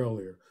mentioned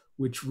earlier,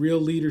 which real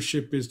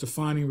leadership is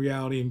defining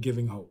reality and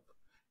giving hope.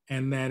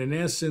 And that in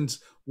essence,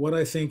 what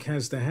I think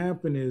has to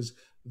happen is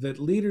that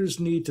leaders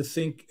need to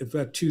think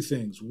about two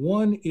things.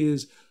 One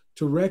is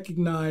to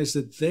recognize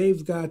that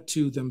they've got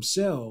to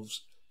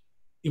themselves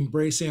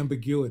embrace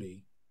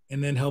ambiguity,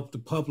 and then help the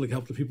public,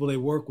 help the people they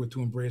work with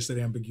to embrace that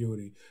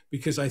ambiguity.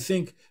 Because I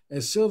think,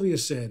 as Sylvia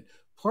said,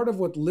 part of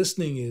what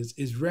listening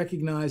is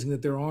recognizing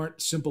that there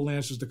aren't simple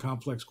answers to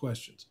complex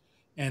questions.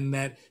 And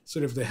that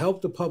sort of to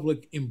help the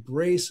public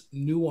embrace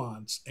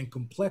nuance and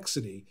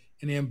complexity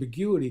and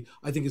ambiguity,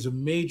 I think is a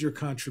major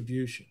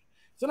contribution.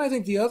 Then I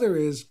think the other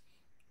is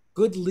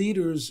good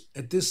leaders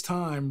at this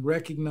time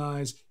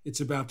recognize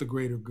it's about the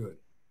greater good.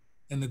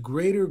 And the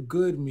greater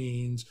good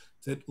means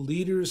that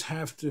leaders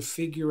have to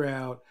figure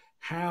out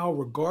how,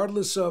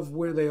 regardless of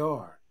where they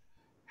are,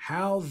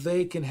 how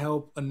they can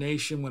help a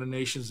nation when a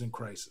nation is in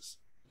crisis.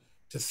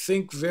 To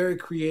think very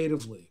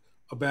creatively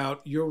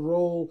about your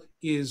role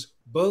is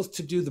both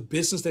to do the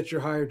business that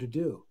you're hired to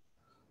do,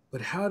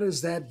 but how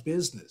does that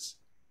business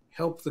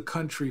help the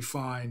country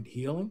find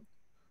healing,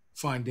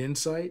 find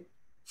insight,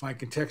 find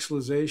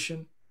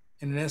contextualization,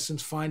 and in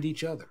essence, find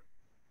each other?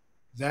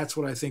 That's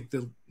what I think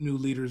the new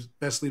leaders,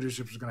 best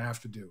leadership is going to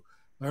have to do.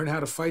 Learn how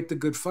to fight the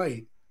good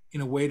fight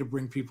in a way to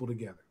bring people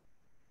together.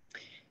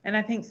 And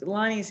I think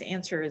Lonnie's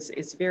answer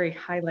is very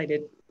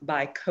highlighted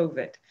by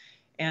COVID.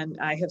 And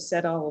I have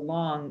said all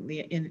along,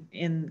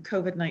 in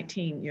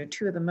COVID-19,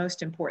 two of the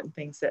most important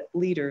things that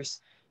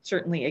leaders,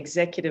 certainly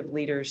executive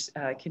leaders,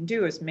 can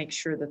do is make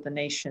sure that the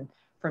nation,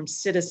 from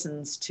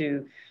citizens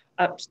to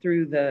up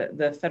through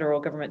the federal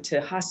government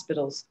to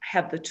hospitals,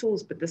 have the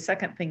tools. But the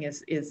second thing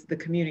is the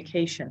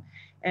communication.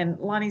 And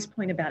Lonnie's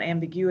point about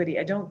ambiguity,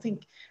 I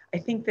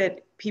think that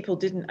people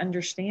didn't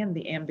understand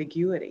the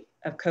ambiguity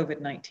of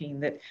COVID-19,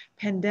 that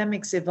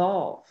pandemics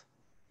evolve.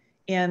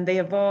 And they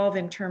evolve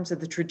in terms of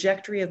the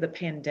trajectory of the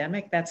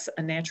pandemic. That's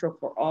a natural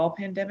for all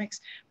pandemics.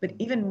 But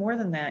even more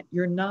than that,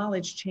 your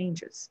knowledge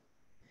changes.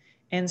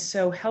 And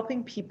so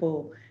helping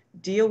people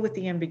deal with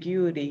the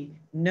ambiguity,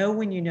 know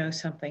when you know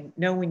something,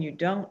 know when you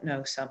don't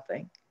know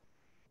something,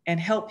 and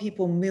help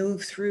people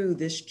move through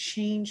this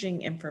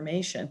changing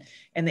information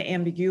and the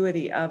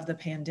ambiguity of the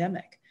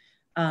pandemic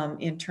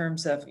in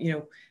terms of,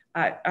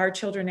 our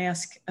children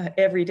ask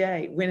every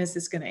day, when is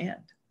this going to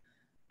end?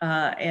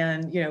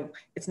 And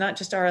it's not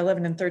just our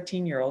 11 and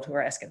 13-year-old who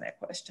are asking that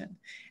question.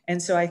 And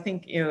so I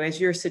think,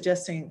 as you're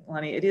suggesting,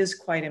 Lonnie, it is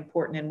quite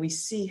important. And we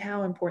see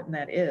how important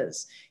that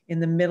is in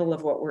the middle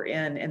of what we're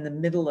in the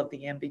middle of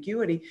the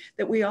ambiguity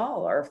that we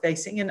all are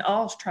facing and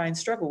all try and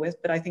struggle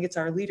with. But I think it's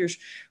our leaders'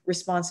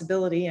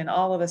 responsibility, and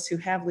all of us who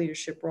have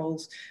leadership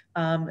roles,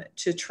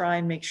 to try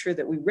and make sure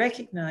that we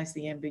recognize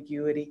the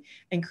ambiguity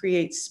and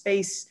create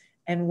space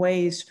and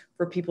ways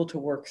for people to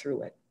work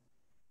through it.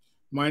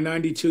 My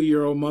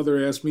 92-year-old mother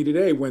asked me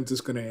today, when's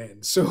this going to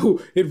end? So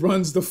it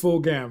runs the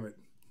full gamut.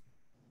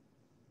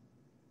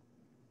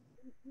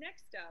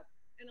 Next up,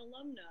 an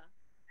alumna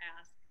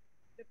asked,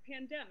 the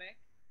pandemic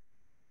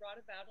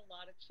brought about a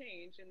lot of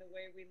change in the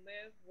way we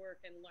live,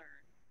 work, and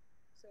learn.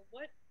 So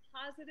what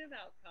positive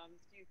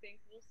outcomes do you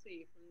think we'll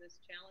see from this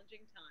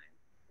challenging time?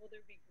 Will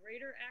there be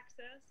greater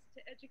access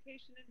to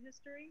education and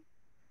history?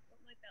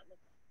 What might that look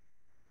like?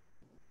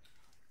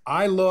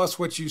 I lost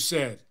what you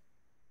said.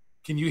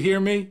 Can you hear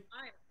me?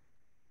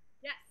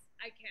 Yes,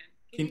 I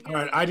can. All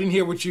right, I didn't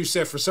hear what you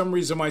said. For some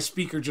reason, my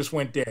speaker just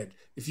went dead.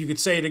 If you could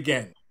say it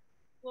again.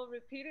 We'll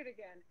repeat it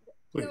again.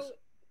 Please. So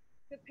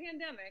the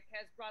pandemic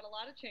has brought a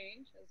lot of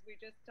change, as we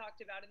just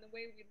talked about, in the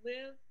way we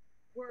live,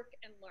 work,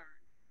 and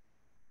learn.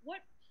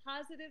 What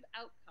positive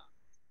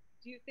outcomes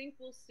do you think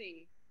we'll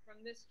see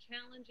from this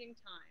challenging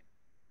time?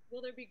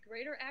 Will there be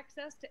greater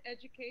access to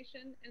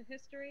education and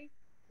history?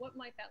 What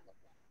might that look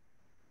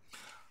like?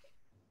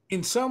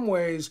 In some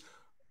ways,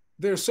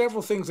 there are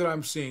several things that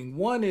I'm seeing.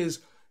 One is,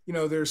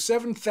 there's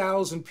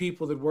 7,000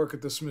 people that work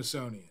at the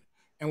Smithsonian.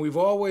 And we've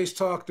always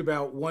talked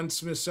about one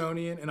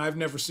Smithsonian, and I've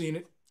never seen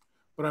it,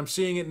 but I'm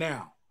seeing it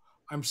now.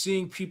 I'm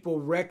seeing people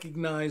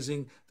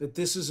recognizing that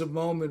this is a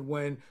moment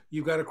when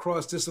you've got to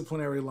cross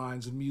disciplinary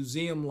lines and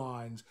museum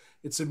lines.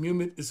 It's a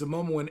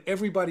moment when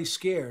everybody's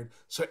scared,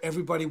 so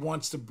everybody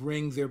wants to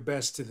bring their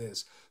best to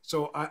this.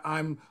 So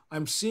I'm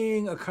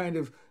seeing a kind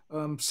of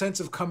sense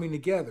of coming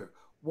together.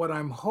 What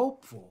I'm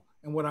hopeful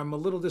and what I'm a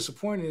little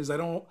disappointed is I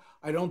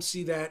don't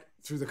see that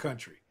through the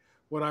country.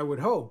 What I would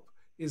hope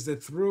is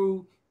that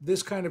through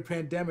this kind of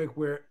pandemic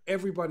where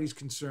everybody's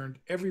concerned,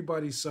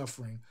 everybody's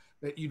suffering,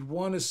 that you'd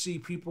want to see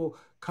people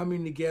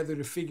coming together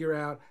to figure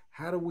out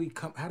how do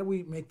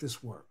we make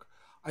this work?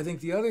 I think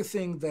the other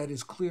thing that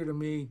is clear to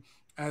me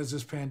as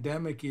this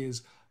pandemic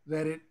is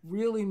that it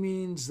really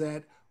means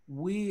that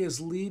we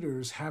as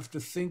leaders have to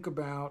think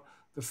about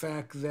the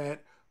fact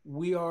that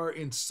we are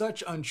in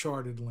such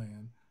uncharted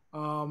land,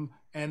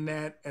 and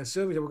that, as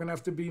Sylvia said, we're going to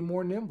have to be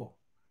more nimble,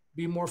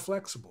 be more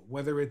flexible,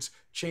 whether it's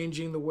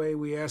changing the way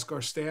we ask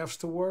our staffs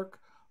to work.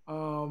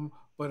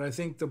 But I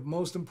think the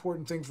most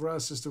important thing for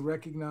us is to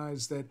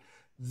recognize that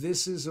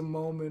this is a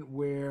moment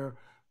where,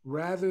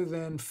 rather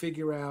than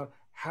figure out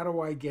how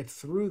do I get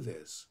through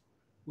this,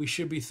 we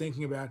should be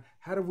thinking about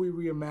how do we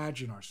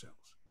reimagine ourselves?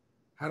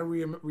 How do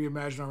we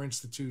reimagine our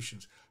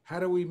institutions? How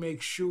do we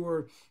make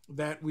sure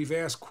that we've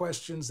asked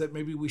questions that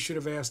maybe we should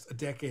have asked a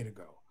decade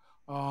ago?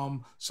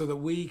 So that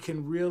we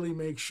can really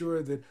make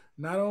sure that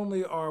not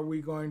only are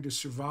we going to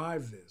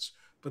survive this,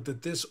 but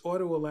that this ought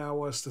to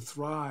allow us to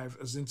thrive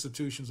as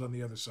institutions on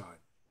the other side.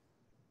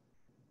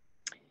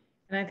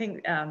 And I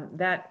think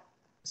that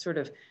sort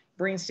of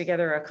brings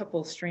together a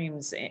couple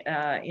streams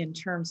in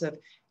terms of,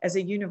 as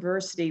a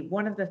university,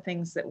 one of the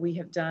things that we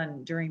have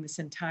done during this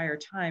entire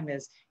time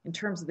is, in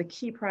terms of the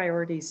key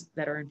priorities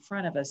that are in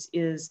front of us,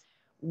 is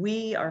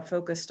we are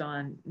focused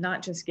on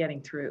not just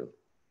getting through,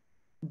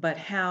 but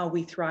how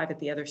we thrive at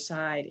the other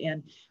side.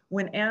 And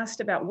when asked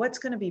about what's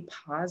going to be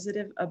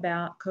positive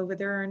about COVID,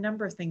 there are a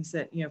number of things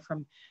that,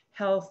 from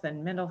health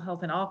and mental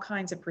health and all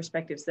kinds of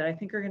perspectives that I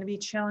think are going to be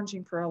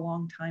challenging for a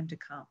long time to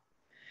come.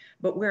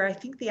 But where I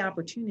think the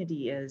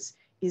opportunity is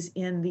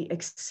in the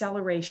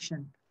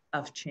acceleration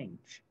of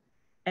change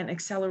and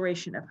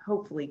acceleration of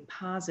hopefully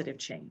positive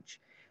change.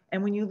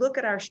 And when you look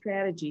at our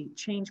strategy,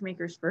 Change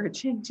Makers for a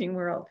Changing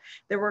World,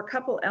 there were a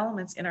couple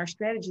elements in our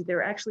strategy that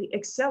were actually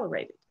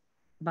accelerated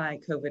by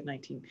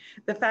COVID-19.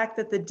 The fact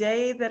that the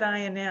day that I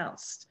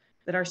announced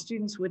that our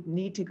students would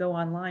need to go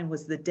online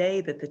was the day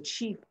that the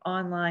chief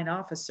online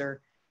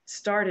officer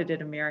started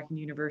at American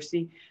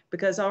University,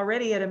 because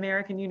already at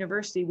American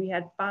University, we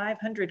had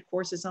 500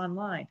 courses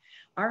online.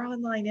 Our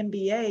online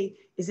MBA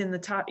is in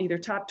the either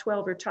top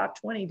 12 or top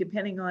 20,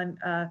 depending on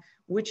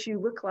which you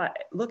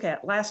look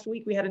at. Last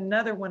week, we had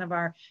another one of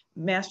our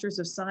Masters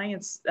of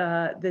Science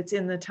that's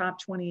in the top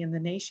 20 in the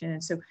nation.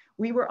 And so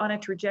we were on a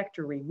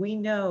trajectory. We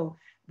know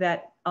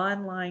that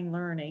online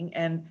learning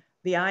and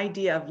the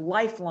idea of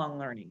lifelong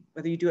learning,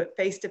 whether you do it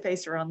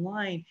face-to-face or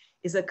online,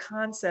 is a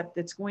concept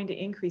that's going to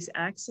increase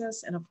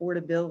access and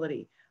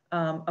affordability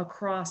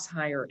across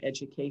higher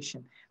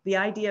education. The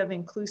idea of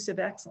inclusive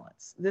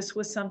excellence. This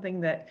was something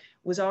that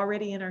was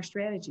already in our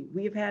strategy.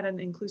 We have had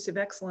an inclusive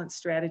excellence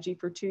strategy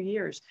for 2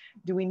 years.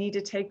 Do we need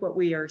to take what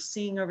we are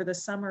seeing over the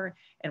summer?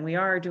 And we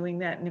are doing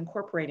that and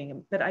incorporating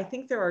them. But I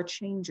think there are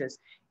changes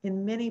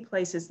in many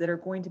places that are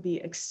going to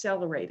be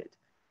accelerated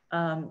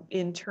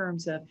in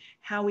terms of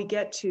how we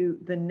get to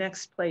the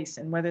next place,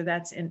 and whether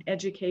that's in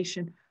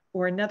education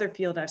or another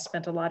field I've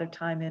spent a lot of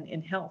time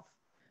in health.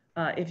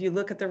 If you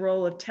look at the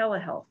role of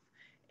telehealth,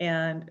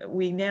 and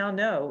we now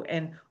know,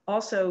 and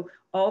also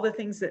all the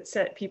things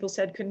that people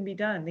said couldn't be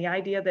done, the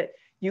idea that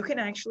you can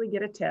actually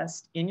get a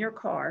test in your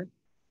car,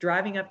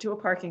 driving up to a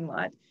parking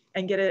lot,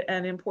 and get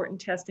an important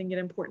test and get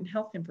important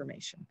health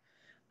information.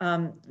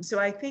 So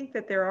I think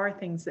that there are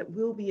things that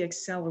will be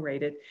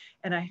accelerated,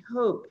 and I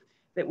hope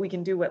that we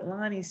can do what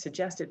Lonnie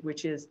suggested,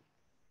 which is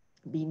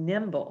be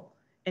nimble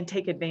and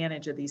take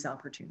advantage of these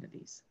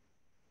opportunities.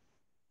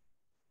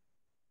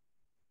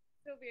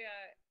 Sylvia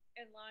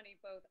and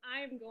Lonnie both,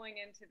 I'm going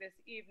into this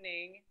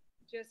evening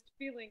just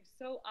feeling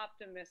so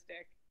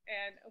optimistic,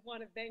 and I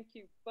want to thank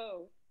you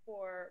both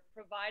for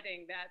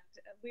providing that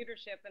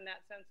leadership and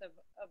that sense of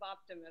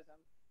optimism.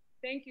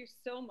 Thank you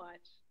so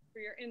much for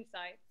your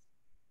insights.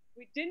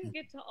 We didn't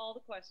get to all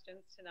the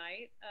questions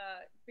tonight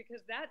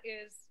because that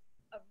is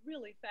a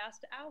really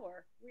fast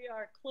hour. We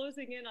are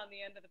closing in on the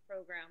end of the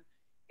program.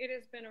 It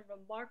has been a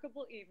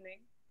remarkable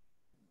evening.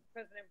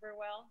 President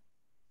Burwell,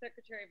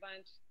 Secretary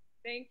Bunch,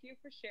 thank you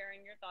for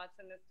sharing your thoughts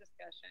in this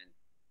discussion.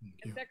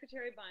 And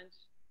Secretary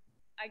Bunch,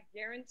 I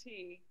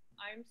guarantee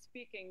I'm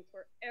speaking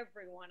for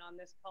everyone on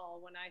this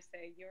call when I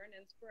say you're an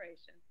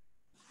inspiration.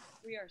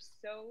 We are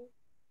so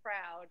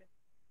proud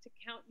to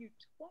count you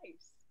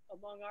twice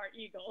among our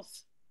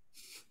Eagles.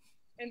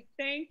 And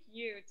thank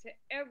you to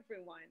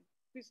everyone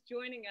who's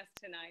joining us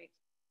tonight.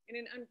 In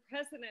an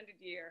unprecedented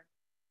year,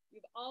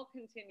 you've all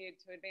continued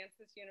to advance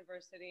this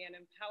university and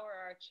empower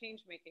our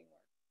change-making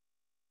work.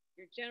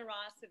 Your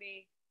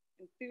generosity,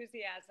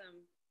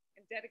 enthusiasm,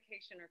 and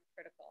dedication are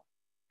critical,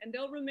 and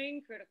they'll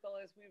remain critical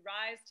as we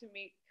rise to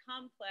meet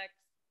complex,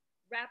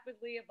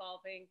 rapidly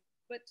evolving,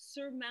 but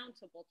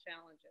surmountable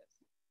challenges.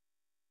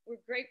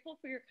 We're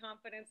grateful for your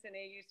confidence in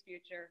AU's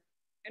future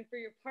and for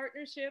your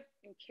partnership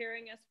in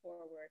carrying us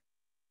forward.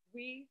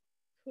 We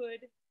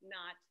could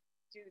not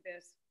do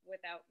this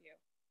without you.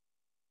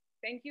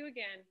 Thank you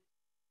again,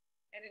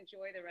 and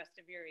enjoy the rest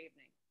of your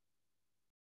evening.